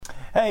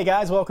Hey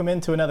guys, welcome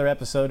into another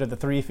episode of the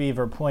Three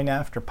Fever Point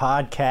After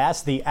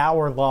podcast. The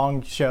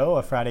hour-long show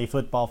of Friday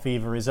Football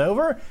Fever is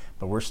over,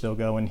 but we're still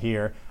going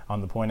here on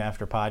the Point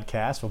After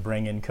podcast. We'll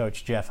bring in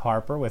Coach Jeff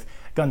Harper with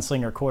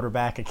Gunslinger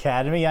Quarterback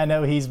Academy. I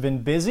know he's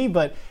been busy,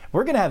 but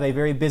we're going to have a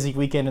very busy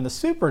weekend in the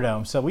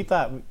Superdome, so we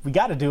thought we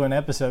got to do an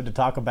episode to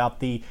talk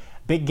about the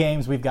big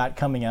games we've got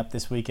coming up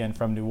this weekend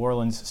from New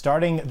Orleans.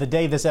 Starting the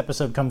day this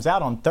episode comes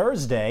out on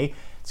Thursday,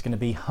 it's going to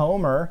be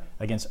Homer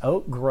against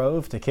Oak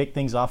Grove to kick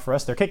things off for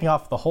us. They're kicking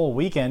off the whole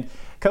weekend.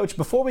 Coach,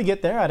 before we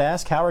get there, I'd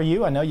ask, how are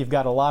you? I know you've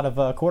got a lot of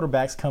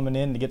quarterbacks coming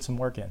in to get some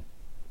work in.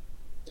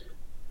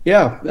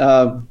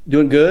 Yeah,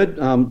 doing good.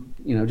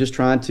 Just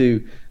trying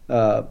to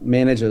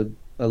manage a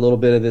little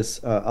bit of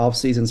this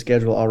off-season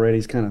schedule already.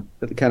 It's kind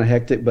of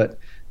hectic, but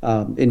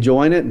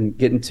enjoying it and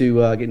getting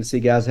to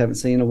see guys I haven't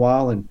seen in a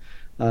while, and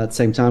at the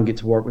same time get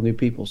to work with new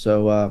people.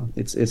 So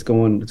it's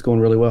going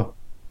really well.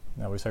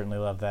 No, we certainly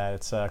love that.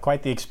 It's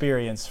quite the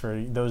experience for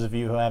those of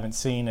you who haven't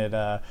seen it.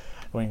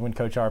 When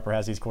Coach Harper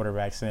has these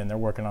quarterbacks in, they're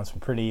working on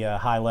some pretty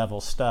high-level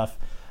stuff,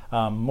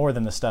 more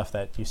than the stuff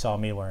that you saw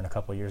me learn a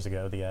couple years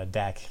ago, the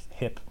Dak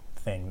hip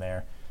thing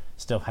there.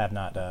 Still have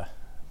not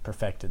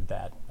perfected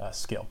that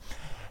skill.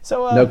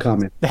 So no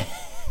comment.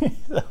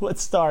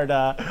 Let's start.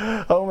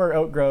 Homer,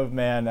 Oak Grove,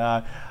 man.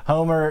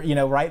 Homer,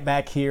 right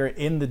back here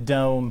in the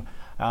Dome.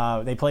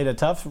 They played a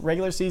tough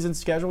regular season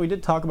schedule. We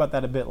did talk about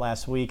that a bit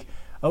last week.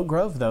 Oak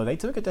Grove, though, they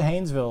took it to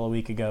Haynesville a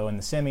week ago in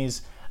the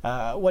semis.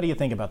 What do you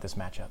think about this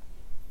matchup?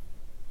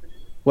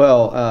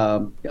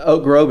 Well,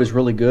 Oak Grove is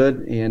really good,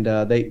 and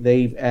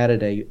they've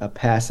added a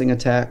passing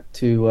attack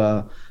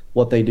to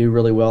what they do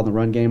really well in the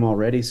run game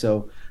already.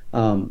 So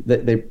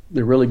they're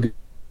really good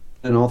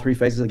in all three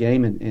phases of the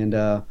game, and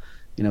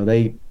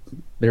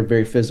they're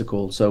very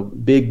physical. So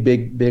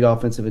big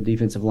offensive and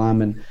defensive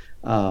linemen.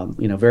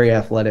 Very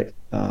athletic.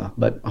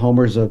 But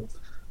Homer's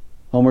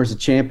a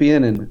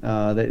champion, and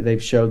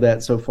they've showed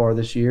that so far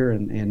this year,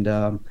 and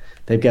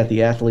they've got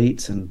the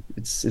athletes, and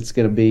it's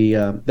going to be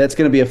that's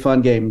going to be a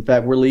fun game. In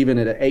fact, we're leaving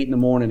at 8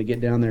 a.m. to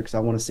get down there because I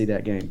want to see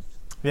that game.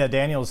 Yeah,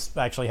 Daniel's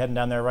actually heading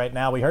down there right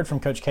now. We heard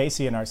from Coach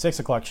Casey in our 6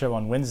 o'clock show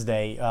on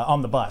Wednesday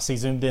on the bus. He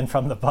zoomed in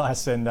from the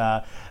bus, and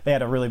they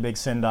had a really big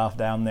send-off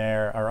down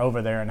there, or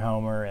over there in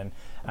Homer, and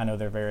I know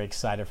they're very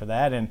excited for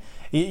that. And,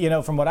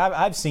 from what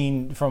I've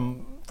seen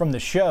from the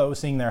show,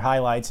 seeing their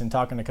highlights and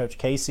talking to Coach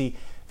Casey,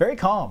 very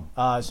calm.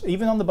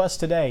 Even on the bus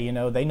today,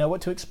 they know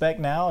what to expect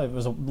now. It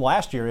was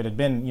last year. It had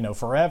been,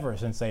 forever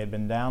since they had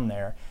been down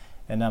there.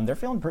 And they're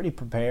feeling pretty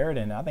prepared,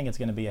 and I think it's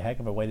going to be a heck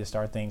of a way to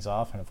start things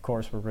off. And, of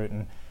course, we're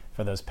rooting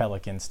for those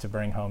Pelicans to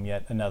bring home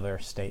yet another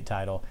state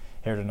title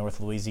here to North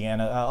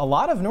Louisiana. A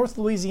lot of North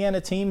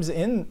Louisiana teams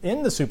in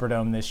the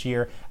Superdome this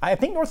year. I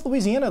think North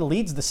Louisiana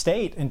leads the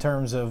state in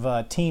terms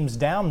of teams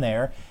down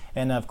there.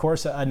 And, of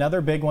course,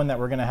 another big one that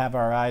we're going to have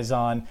our eyes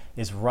on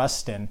is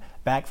Ruston,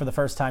 back for the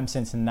first time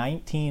since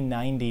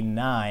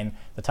 1999,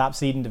 the top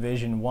seed in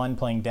Division I,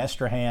 playing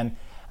Destrehan.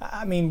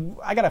 I mean,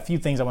 I got a few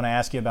things I want to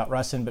ask you about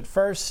Ruston, but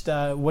first,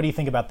 what do you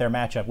think about their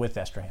matchup with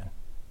Destrehan?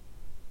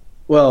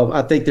 Well,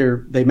 I think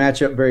they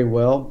match up very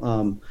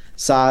well.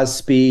 Size,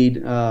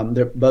 speed,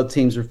 both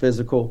teams are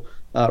physical.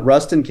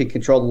 Ruston can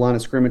control the line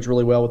of scrimmage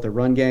really well with their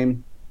run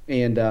game,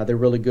 and they're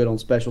really good on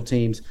special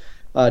teams.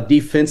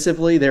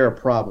 Defensively, they're a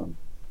problem.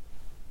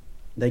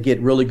 They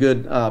get really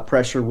good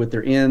pressure with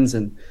their ends,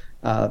 and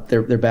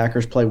their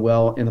backers play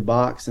well in the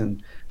box,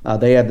 and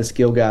they have the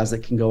skill guys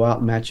that can go out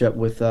and match up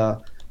with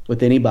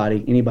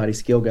anybody's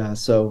skill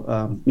guys. So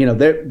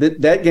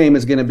that game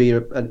is going to be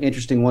an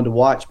interesting one to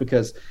watch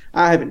because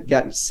I haven't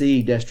gotten to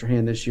see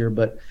Destrehan this year,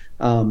 but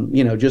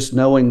just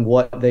knowing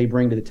what they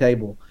bring to the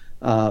table,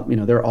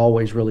 they're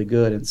always really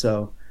good, and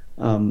so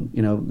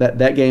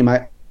that game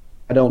I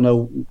don't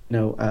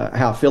know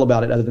how I feel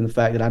about it other than the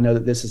fact that I know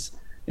that this is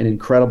an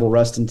incredible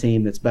Ruston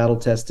team that's battle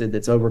tested,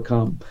 that's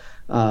overcome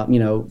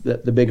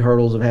the big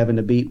hurdles of having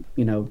to beat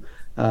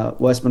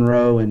West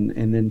Monroe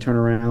and then turn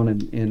around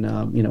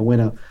and win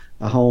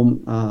a home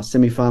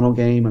semifinal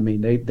game. I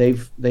mean,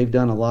 they've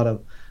done a lot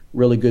of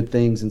really good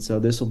things, and so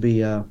this will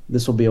be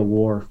a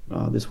war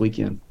this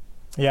weekend.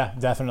 Yeah,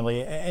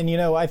 definitely. And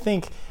I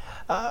think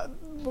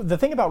the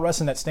thing about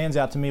Ruston that stands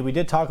out to me, we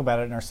did talk about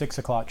it in our 6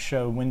 o'clock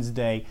show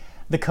Wednesday,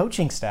 the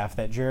coaching staff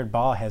that Jared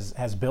Baugh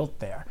has built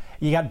there.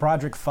 You got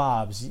Broderick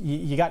Fobbs,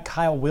 you got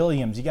Kyle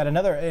Williams, you got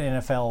another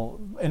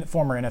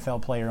former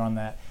NFL player on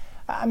that.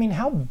 I mean,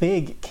 how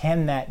big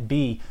can that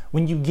be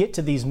when you get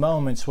to these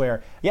moments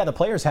where, yeah, the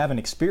players haven't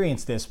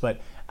experienced this,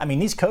 but, I mean,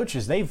 these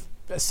coaches, they've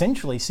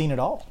essentially seen it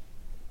all.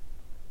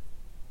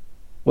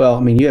 Well,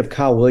 I mean, you have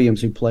Kyle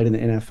Williams who played in the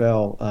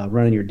NFL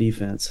running your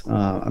defense.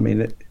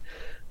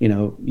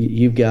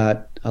 You've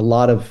got a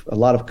lot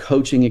of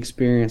coaching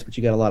experience, but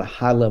you got a lot of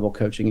high level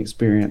coaching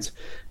experience,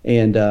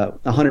 and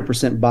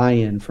 100%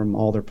 buy-in from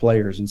all their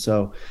players. And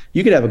so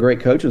you could have a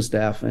great coaching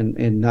staff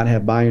and not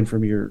have buy-in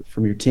from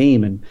your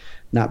team and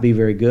not be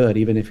very good,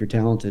 even if you're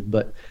talented.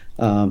 But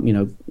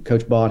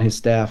Coach Baugh and his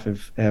staff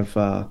have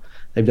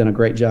they've done a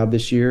great job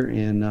this year,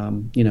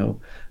 and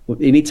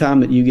anytime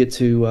that you get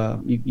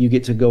to you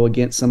get to go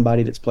against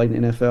somebody that's played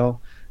in the NFL,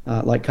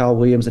 like Kyle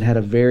Williams, that had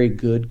a very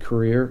good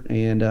career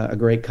and a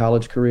great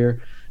college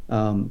career.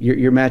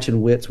 You're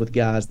matching wits with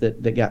guys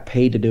that got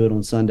paid to do it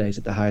on Sundays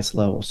at the highest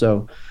level.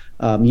 So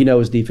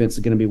his defense is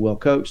going to be well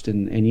coached,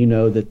 and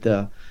that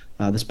the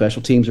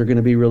special teams are going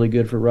to be really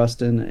good for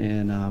Ruston.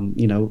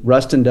 And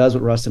Ruston does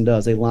what Ruston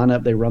does. They line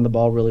up, they run the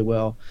ball really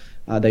well,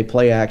 they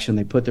play action,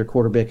 they put their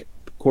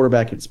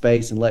quarterback in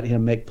space and let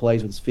him make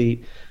plays with his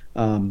feet.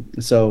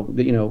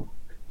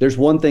 There's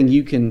one thing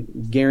you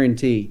can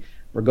guarantee,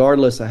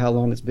 regardless of how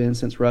long it's been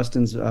since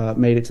Ruston's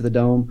made it to the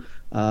Dome,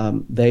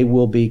 they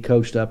will be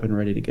coached up and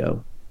ready to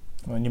go.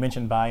 When you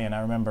mentioned buy-in,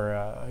 I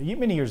remember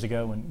many years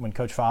ago when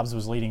Coach Fobbs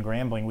was leading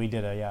Grambling, we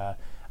did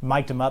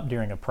mic'd him up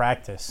during a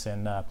practice,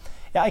 and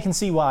I can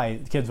see why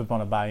kids would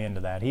want to buy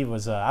into that. He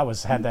was,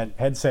 had that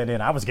headset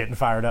in, I was getting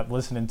fired up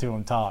listening to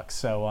him talk.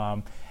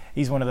 So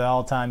he's one of the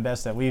all-time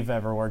best that we've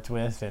ever worked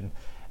with, and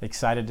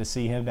excited to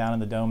see him down in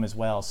the Dome as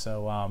well.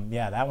 So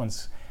that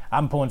one's.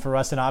 I'm pulling for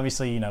Ruston.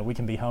 Obviously, we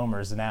can be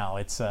homers now.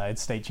 It's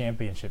state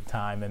championship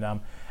time, and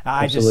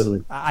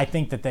I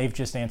think that they've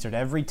just answered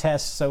every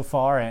test so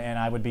far, and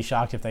I would be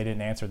shocked if they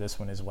didn't answer this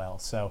one as well.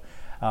 So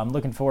I'm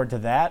looking forward to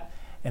that.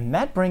 And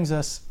that brings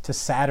us to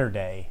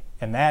Saturday,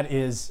 and that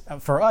is,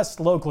 for us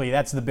locally,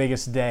 that's the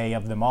biggest day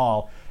of them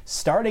all.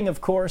 Starting,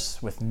 of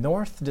course, with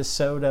North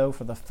DeSoto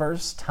for the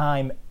first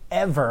time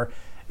ever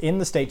in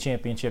the state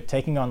championship,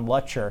 taking on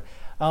Lutcher.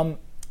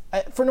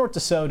 For North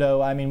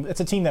DeSoto, I mean, it's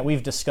a team that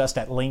we've discussed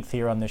at length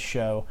here on this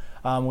show.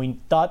 We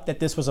thought that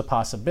this was a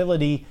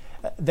possibility.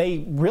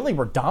 They really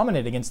were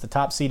dominant against the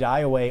top seed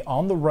Iowa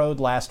on the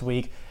road last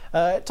week.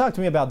 Talk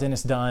to me about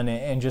Dennis Dunn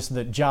and just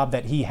the job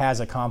that he has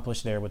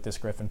accomplished there with this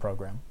Griffin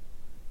program.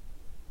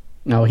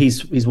 No,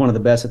 he's one of the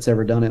best that's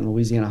ever done it in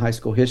Louisiana high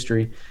school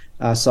history.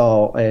 I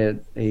saw a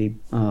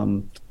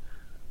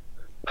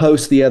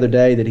post the other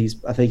day that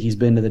I think he's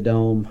been to the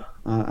Dome,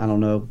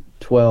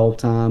 12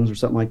 times or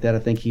something like that. I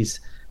think he's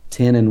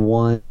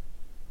 10-1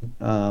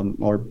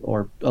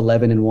 or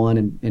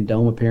 11-1 in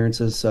Dome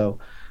appearances. So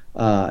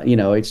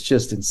it's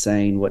just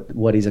insane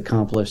what he's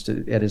accomplished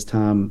at his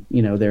time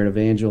there at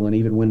Evangel, and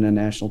even winning a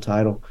national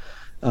title,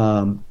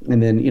 and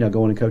then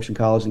going and coaching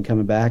college and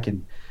coming back,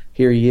 and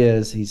here he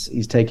is.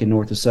 He's taken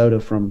North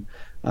DeSoto from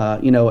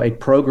a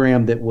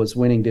program that was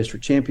winning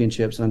district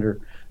championships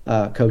under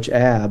Coach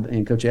Abb,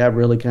 and Coach Abb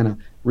really kind of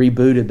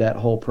rebooted that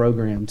whole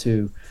program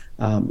to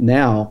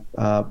now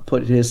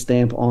put his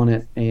stamp on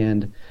it.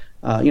 And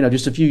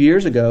just a few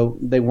years ago,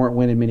 they weren't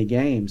winning many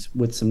games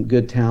with some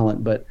good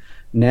talent, but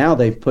now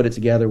they've put it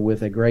together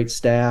with a great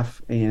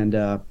staff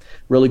and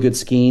really good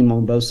scheme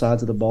on both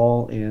sides of the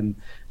ball. And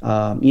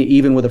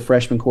even with a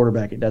freshman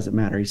quarterback, it doesn't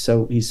matter. He's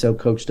so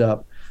coached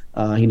up.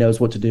 He knows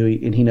what to do,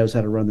 and he knows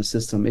how to run the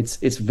system.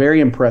 It's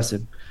very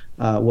impressive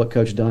what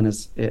Coach Dunn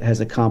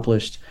has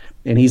accomplished,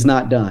 and he's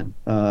not done.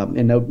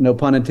 And no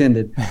pun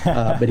intended,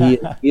 but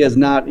he is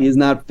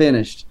not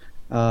finished.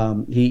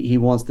 He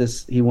wants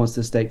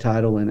this state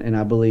title, and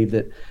I believe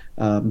that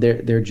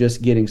they're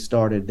just getting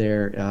started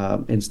there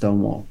in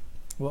Stonewall.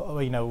 Well,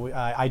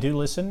 I do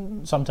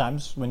listen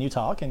sometimes when you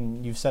talk,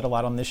 and you've said a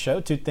lot on this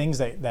show, two things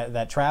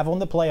that travel in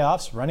the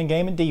playoffs, running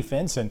game and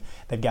defense, and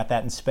they've got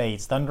that in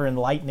spades. Thunder and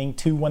Lightning,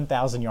 2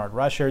 1,000-yard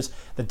rushers.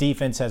 The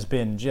defense has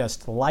been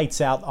just lights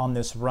out on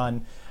this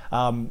run.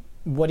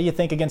 What do you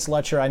think against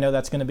Lutcher? I know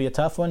that's going to be a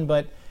tough one,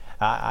 but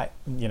the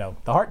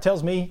heart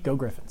tells me go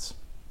Griffins.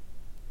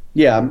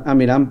 Yeah, I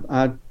mean,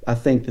 I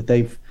think that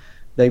they've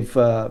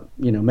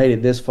made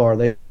it this far.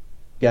 They've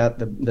got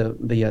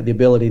the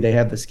ability, they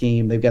have the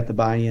scheme, they've got the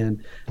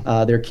buy-in.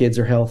 Their kids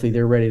are healthy,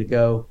 they're ready to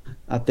go.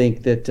 I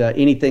think that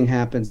anything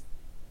happens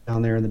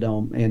down there in the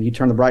Dome, and you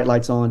turn the bright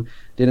lights on.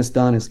 Dennis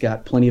Dunn has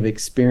got plenty of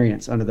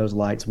experience under those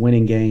lights,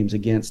 winning games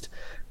against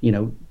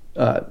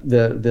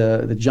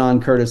the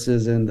John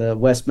Curtises and the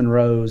West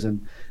Monroes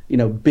and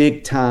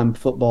big time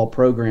football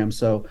programs.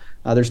 So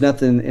there's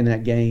nothing in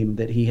that game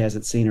that he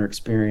hasn't seen or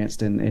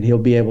experienced, and he'll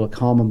be able to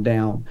calm them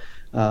down.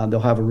 They'll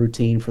have a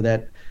routine for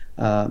that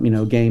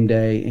game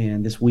day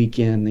and this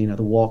weekend, the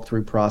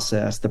walkthrough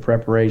process, the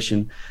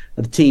preparation,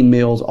 the team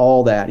meals,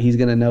 all that. He's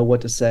going to know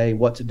what to say,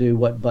 what to do,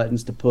 what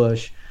buttons to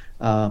push.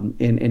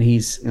 And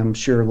he's, I'm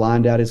sure,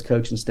 lined out his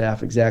coaching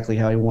staff exactly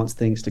how he wants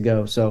things to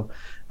go. So,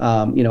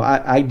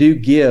 I do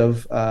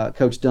give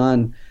Coach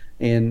Dunn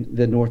and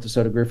the North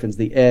DeSoto Griffins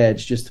the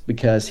edge just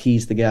because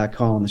he's the guy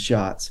calling the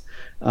shots.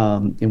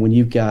 And when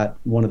you've got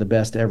one of the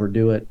best to ever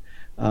do it,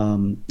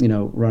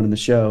 running the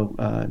show,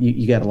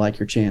 you got to like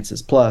your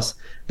chances. Plus,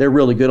 they're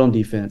really good on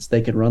defense.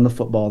 They can run the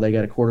football. They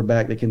got a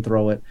quarterback that can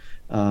throw it.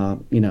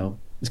 It's going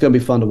to be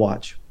fun to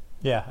watch.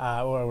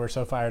 Yeah, we're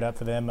so fired up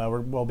for them.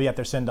 We'll be at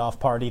their send-off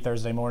party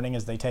Thursday morning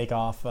as they take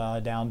off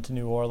down to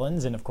New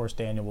Orleans. And, of course,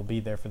 Daniel will be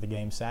there for the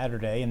game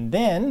Saturday. And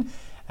then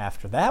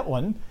after that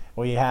one,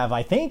 we have,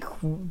 I think,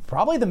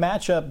 probably the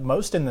matchup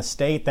most in the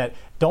state that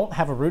don't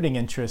have a rooting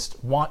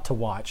interest want to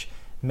watch.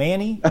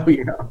 Manny,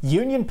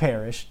 Union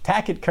Parish,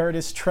 Tackett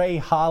Curtis, Trey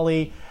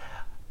Holly.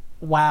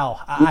 Wow.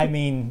 I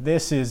mean,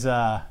 this is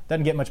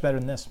doesn't get much better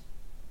than this.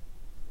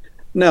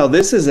 No,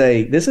 this is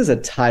a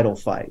title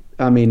fight.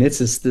 I mean,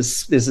 this is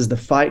the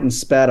fighting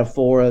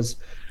Spataforas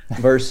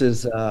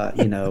versus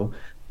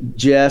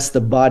Jess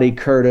the Body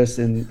Curtis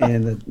and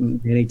the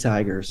Mini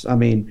Tigers. I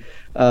mean,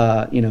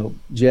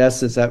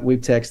 Jess is that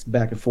we've texted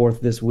back and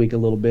forth this week a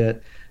little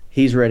bit.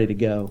 He's ready to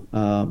go.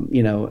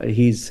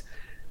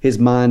 His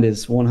mind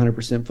is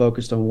 100%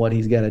 focused on what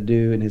he's got to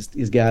do and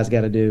his guys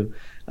got to do.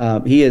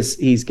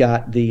 He's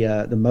got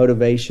the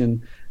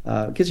motivation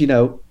because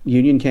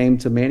Union came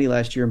to Manny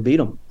last year and beat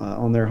them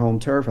on their home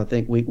turf. I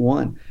think week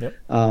 1. Yep.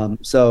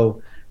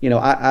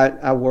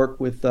 I work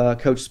with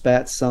Coach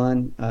Spat's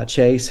son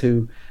Chase,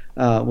 who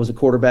was a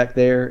quarterback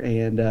there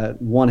and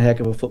one heck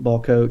of a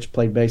football coach.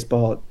 Played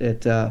baseball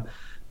at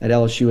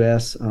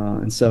LSUS,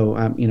 and so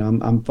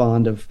I'm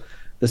fond of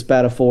the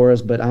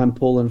Spataforas, but I'm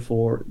pulling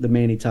for the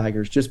Manny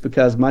Tigers just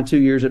because my 2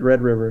 years at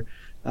Red River,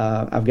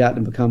 I've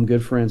gotten to become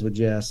good friends with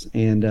Jess,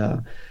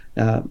 and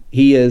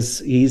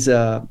he's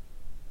a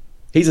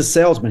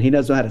salesman. He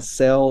knows how to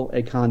sell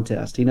a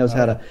contest. He knows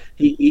how to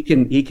he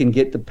can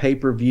get the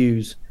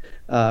pay-per-views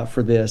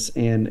for this.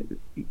 And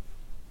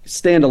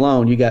stand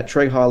alone, you got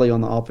Trey Hawley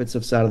on the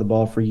offensive side of the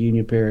ball for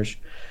Union Parish,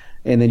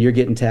 and then you're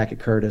getting Tackett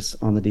Curtis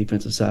on the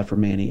defensive side for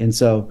Manny. And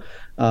so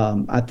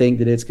I think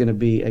that it's going to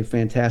be a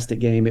fantastic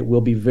game. It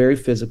will be very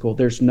physical.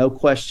 There's no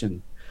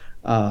question.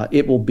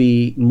 It will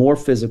be more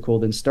physical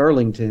than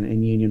Sterlington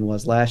and Union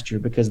was last year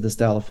because of the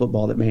style of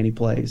football that Manny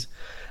plays.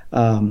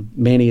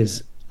 Manny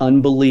is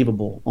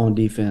unbelievable on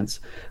defense.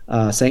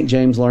 St.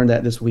 James learned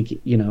that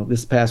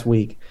this past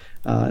week.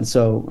 And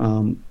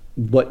so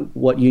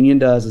what Union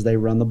does is they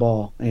run the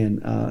ball,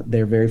 and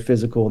they're very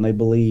physical, and they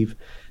believe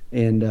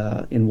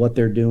in what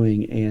they're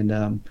doing.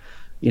 And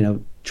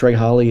Trey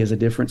Hawley is a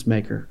difference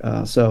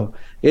maker. So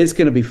it's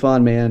going to be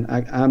fun, man.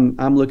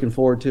 I'm looking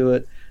forward to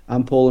it.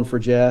 I'm pulling for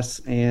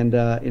Jess and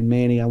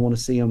Manny. I want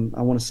to see him.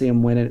 I want to see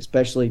him win it,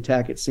 especially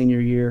Tackett's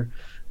senior year.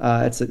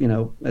 It's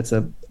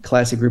a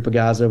classic group of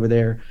guys over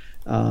there.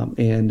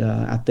 And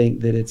I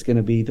think that it's going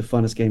to be the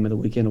funnest game of the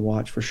weekend to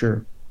watch for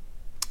sure.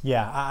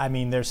 Yeah, I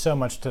mean, there's so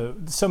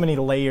many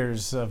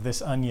layers of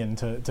this onion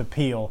to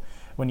peel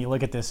when you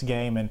look at this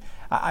game. And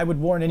I would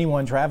warn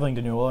anyone traveling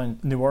to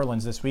New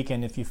Orleans this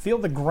weekend, if you feel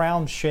the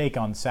ground shake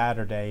on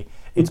Saturday,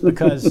 it's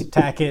because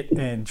Tackett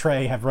and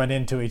Trey have run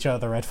into each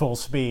other at full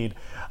speed.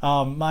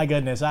 My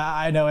goodness,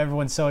 I know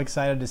everyone's so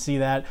excited to see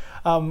that.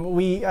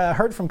 We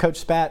heard from Coach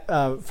Spat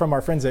from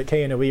our friends at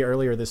KNOE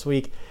earlier this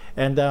week,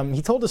 and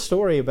he told a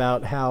story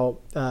about how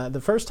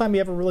the first time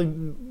he ever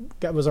really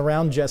was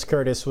around Jess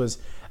Curtis was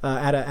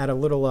at a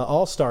little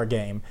all-star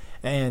game.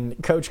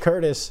 And Coach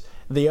Curtis,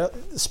 the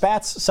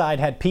Spats side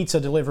had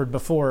pizza delivered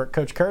before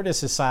Coach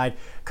Curtis's side.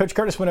 Coach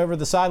Curtis went over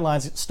the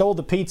sidelines, stole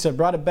the pizza,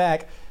 brought it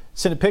back,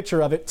 sent a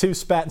picture of it to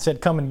Spat and said,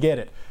 "Come and get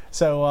it."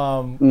 So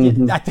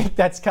I think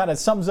that's kind of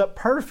sums up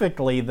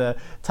perfectly the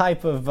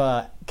type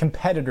of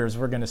competitors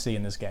we're going to see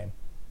in this game.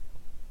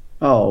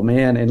 Oh,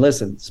 man. And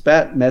listen,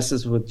 Spat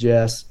messes with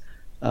Jess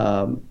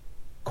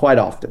quite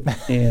often.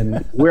 And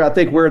I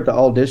think we're at the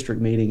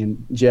all-district meeting,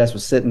 and Jess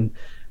was sitting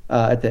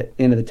at the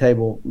end of the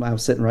table. I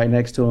was sitting right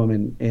next to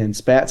him, and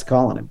Spat's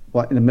calling him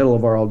in the middle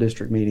of our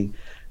all-district meeting.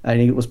 I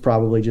think it was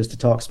probably just to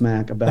talk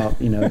smack about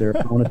their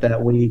opponent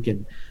that week.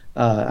 And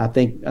I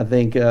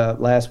think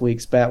last week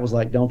Spat was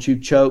like, "Don't you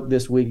choke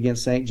this week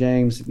against St.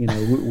 James.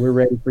 We're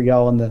ready for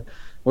y'all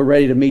we're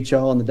ready to meet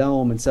y'all in the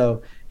Dome." And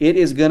so it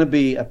is going to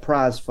be a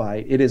prize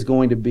fight. It is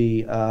going to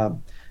be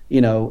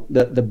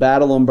the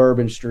battle on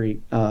Bourbon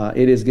Street.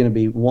 It is going to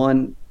be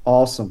one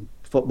awesome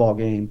football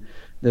game.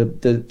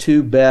 The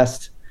two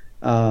best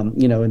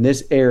in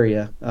this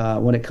area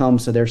when it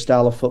comes to their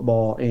style of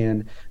football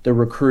and the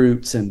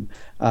recruits and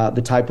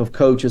the type of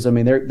coaches. I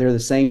mean, they're the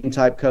same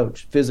type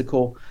coach,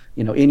 physical,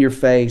 in your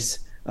face.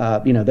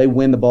 They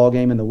win the ball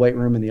game in the weight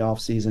room in the off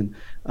season.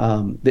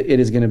 It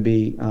is going to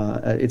be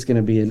it's going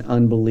to be an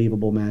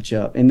unbelievable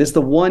matchup. And this is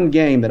the one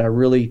game that I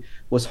really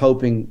was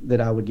hoping that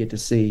I would get to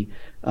see,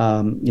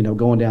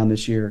 going down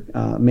this year.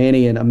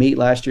 Manny and Amit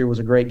last year was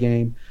a great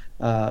game,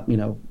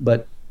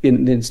 but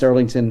in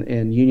Sterlington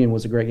and Union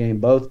was a great game.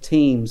 Both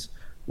teams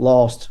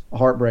lost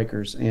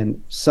heartbreakers,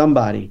 and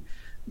somebody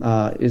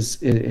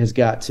has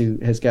got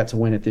to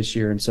win it this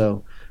year. And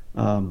so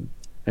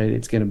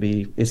it's going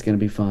to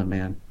be fun,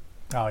 man.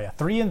 Oh yeah,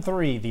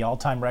 3-3, the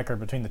all-time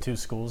record between the two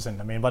schools, and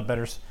I mean, what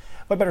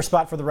better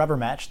spot for the rubber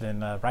match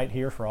than right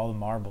here for all the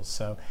marbles?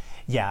 So,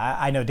 yeah,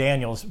 I know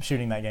Daniel's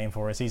shooting that game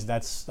for us.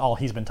 That's all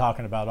he's been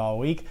talking about all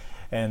week,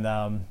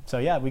 and so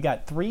yeah, we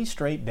got 3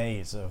 straight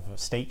days of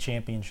state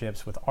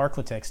championships with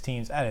Arklatex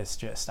teams. That is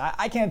just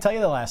I can't tell you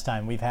the last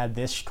time we've had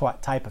this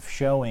type of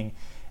showing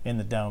in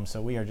the Dome.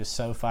 So we are just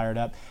so fired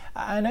up.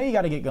 I know you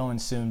got to get going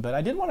soon, but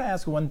I did want to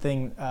ask one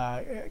thing,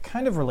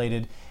 kind of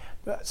related.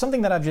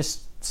 Something that I've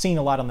just seen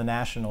a lot on the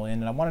national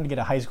end, and I wanted to get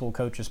a high school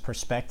coach's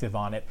perspective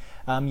on it.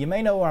 You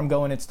may know where I'm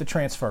going. It's the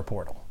transfer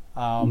portal.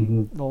 A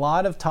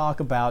lot of talk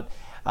about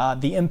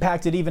the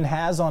impact it even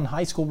has on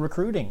high school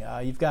recruiting.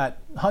 You've got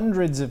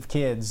hundreds of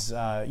kids,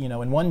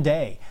 in one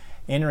day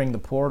entering the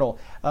portal.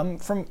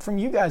 From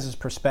you guys'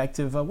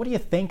 perspective, what do you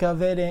think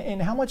of it,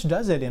 and how much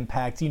does it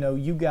impact,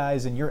 you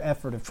guys and your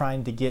effort of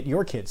trying to get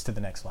your kids to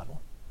the next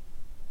level?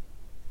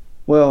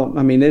 Well,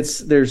 I mean,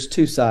 there's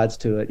two sides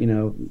to it.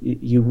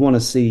 You want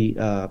to see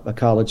a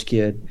college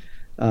kid,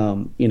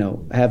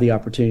 have the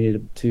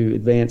opportunity to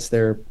advance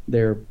their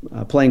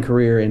playing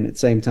career and at the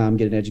same time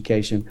get an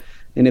education.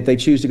 And if they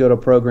choose to go to a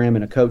program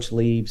and a coach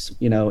leaves,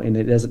 and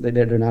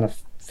they're not a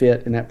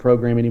fit in that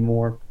program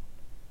anymore,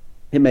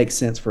 it makes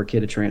sense for a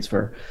kid to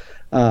transfer.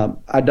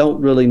 I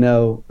don't really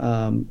know,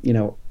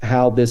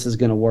 how this is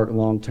going to work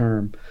long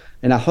term,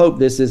 and I hope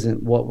this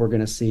isn't what we're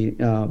going to see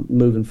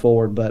moving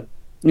forward. But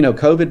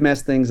COVID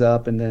messed things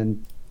up, and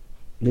then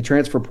the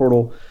transfer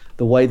portal,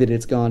 the way that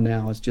it's gone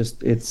now, is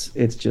just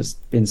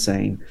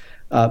insane.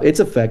 It's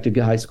affected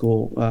high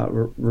school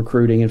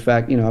recruiting. In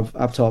fact,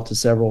 I've talked to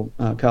several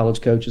college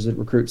coaches that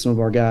recruit some of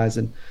our guys,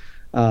 and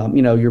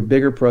your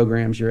bigger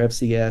programs, your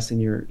FCS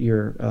and your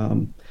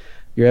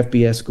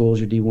FBS schools,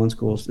 your D1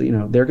 schools,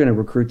 they're going to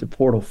recruit the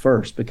portal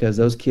first because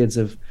those kids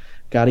have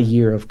got a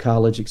year of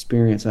college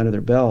experience under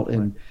their belt,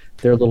 and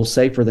they're a little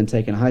safer than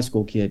taking a high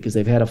school kid because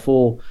they've had a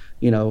full,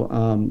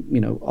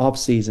 off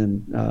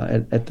season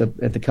at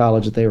the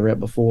college that they were at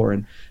before,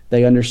 and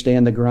they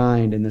understand the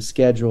grind and the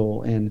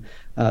schedule and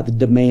the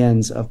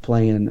demands of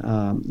playing,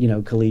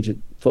 collegiate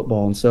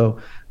football. And so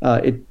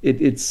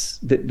it's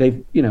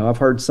they've, I've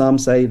heard some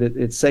say that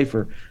it's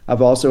safer.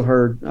 I've also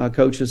heard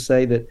coaches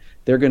say that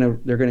they're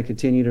gonna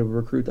continue to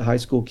recruit the high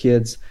school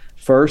kids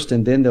first,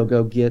 and then they'll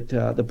go get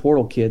the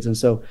portal kids. And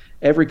so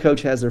every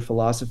coach has their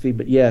philosophy,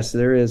 but yes,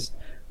 there's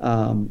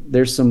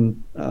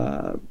some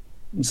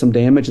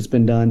damage that's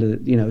been done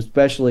to,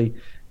 especially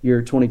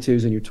your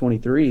 22s and your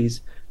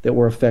 23s that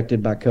were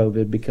affected by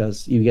COVID,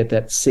 because you get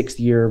that 6th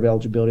year of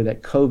eligibility,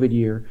 that COVID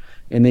year,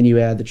 and then you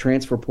add the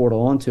transfer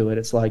portal onto it.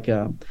 It's like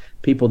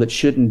people that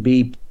shouldn't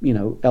be,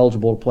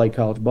 eligible to play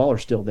college ball are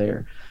still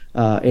there.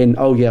 And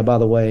oh yeah, by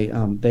the way,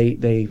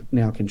 they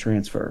now can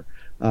transfer,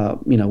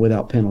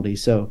 without penalty.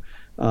 So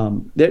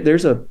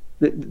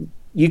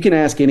you can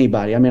ask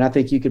anybody. I mean, I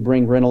think you could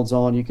bring Reynolds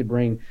on, you could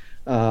bring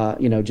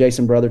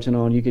Jason Brotherton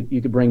on, you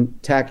could bring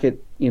Tackett,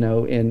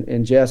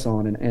 and Jess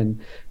on, and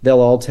they'll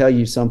all tell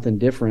you something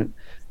different,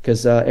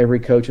 because every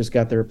coach has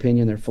got their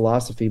opinion, their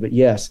philosophy. But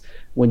yes,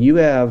 when you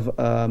have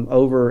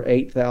over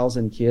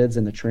 8,000 kids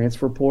in the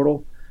transfer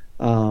portal,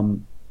 a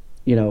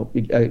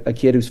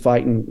kid who's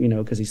fighting,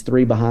 because he's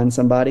 3 behind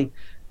somebody,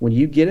 when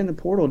you get in the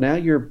portal, now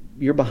you're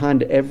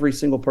behind every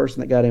single person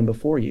that got in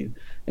before you,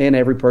 and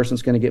every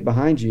person's going to get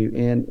behind you.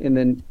 And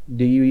then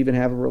do you even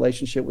have a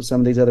relationship with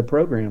some of these other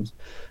programs?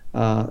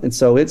 And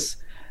so it's,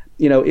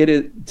 it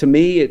is, to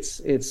me, it's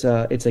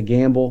a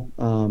gamble.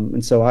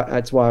 And so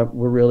that's why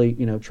we're really,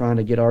 trying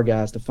to get our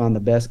guys to find the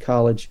best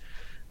college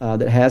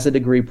that has a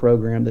degree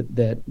program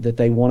that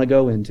they want to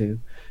go into.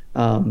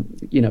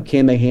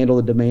 Can they handle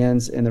the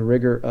demands and the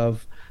rigor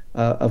of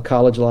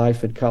college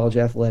life and college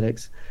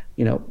athletics?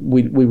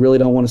 We really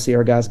don't want to see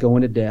our guys go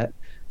into debt,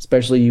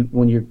 especially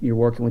when you're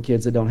working with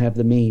kids that don't have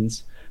the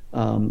means.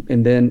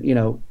 And then,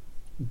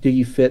 do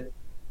you fit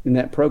in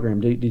that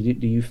program? Do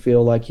you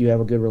feel like you have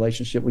a good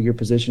relationship with your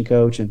position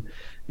coach and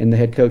the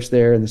head coach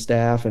there and the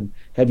staff? And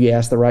have you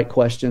asked the right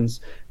questions?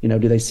 Do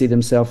they see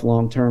themselves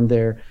long term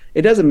there?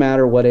 It doesn't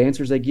matter what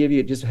answers they give you.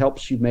 It just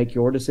helps you make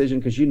your decision,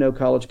 because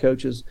college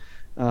coaches,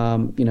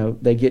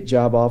 they get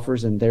job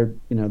offers, and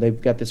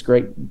they've got this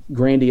great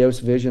grandiose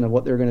vision of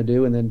what they're going to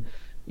do, and then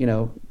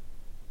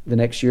the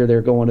next year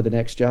they're going to the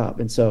next job.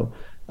 And so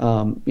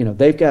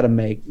they've got to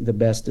make the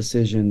best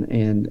decision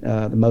and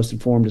the most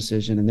informed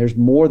decision, and there's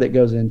more that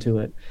goes into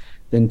it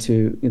than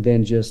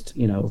just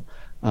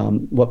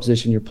what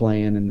position you're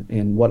playing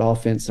and what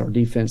offense or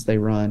defense they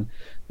run.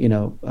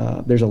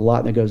 There's a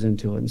lot that goes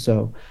into it. And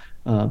so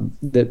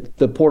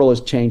the portal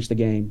has changed the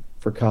game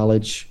for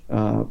college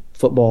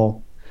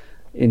football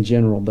in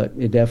general, but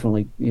it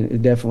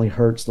definitely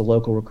hurts the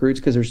local recruits,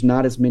 because there's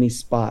not as many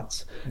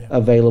spots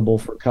available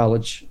for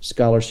college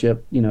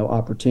scholarship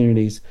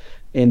opportunities,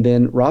 and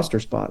then roster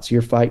spots.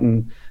 You're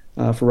fighting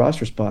for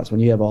roster spots when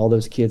you have all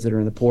those kids that are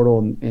in the portal,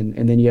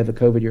 and then you have the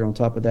COVID year on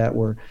top of that,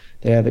 where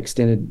they have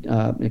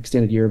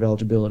extended year of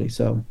eligibility.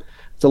 So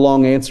it's a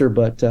long answer,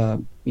 but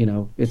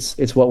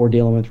it's what we're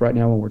dealing with right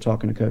now when we're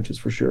talking to coaches,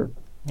 for sure.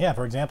 Yeah,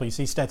 for example, you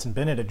see Stetson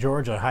Bennett at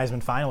Georgia,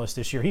 Heisman finalist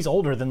this year. He's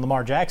older than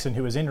Lamar Jackson,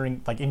 who is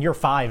entering in year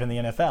 5 in the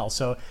NFL.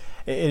 So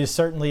it is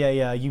certainly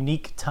a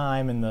unique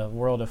time in the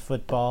world of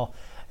football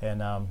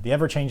and the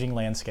ever-changing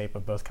landscape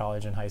of both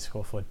college and high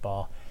school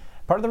football.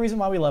 Part of the reason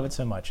why we love it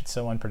so much. It's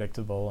so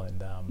unpredictable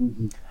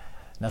and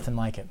nothing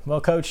like it.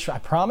 Well, Coach, I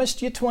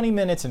promised you 20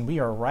 minutes, and we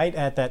are right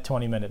at that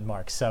 20-minute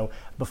mark. So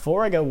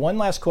before I go, one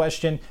last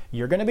question.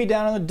 You're going to be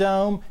down in the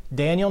Dome.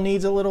 Daniel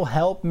needs a little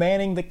help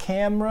manning the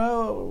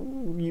camera.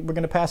 We're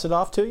going to pass it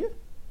off to you?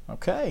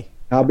 Okay.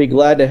 I'll be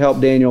glad to help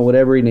Daniel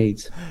whatever he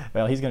needs.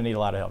 Well, he's going to need a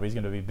lot of help. He's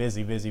going to be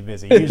busy.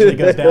 He usually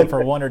goes down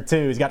for 1 or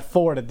 2. He's got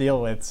 4 to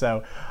deal with.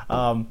 So,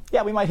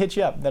 yeah, we might hit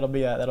you up. That'll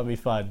be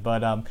fun.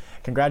 But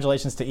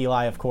congratulations to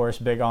Eli, of course.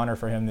 Big honor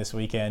for him this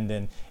weekend.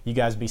 And you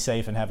guys be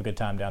safe and have a good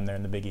time down there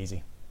in the Big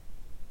Easy.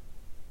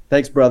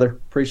 Thanks, brother.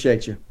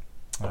 Appreciate you.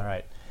 All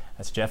right.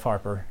 That's Jeff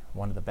Harper,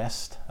 one of the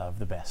best of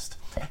the best.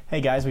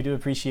 Hey, guys, we do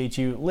appreciate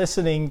you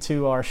listening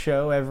to our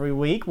show every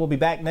week. We'll be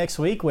back next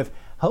week with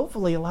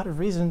hopefully a lot of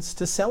reasons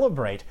to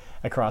celebrate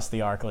across the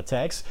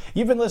Arklatex.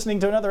 You've been listening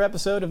to another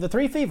episode of the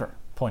 3 Fever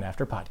Point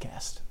After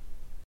Podcast.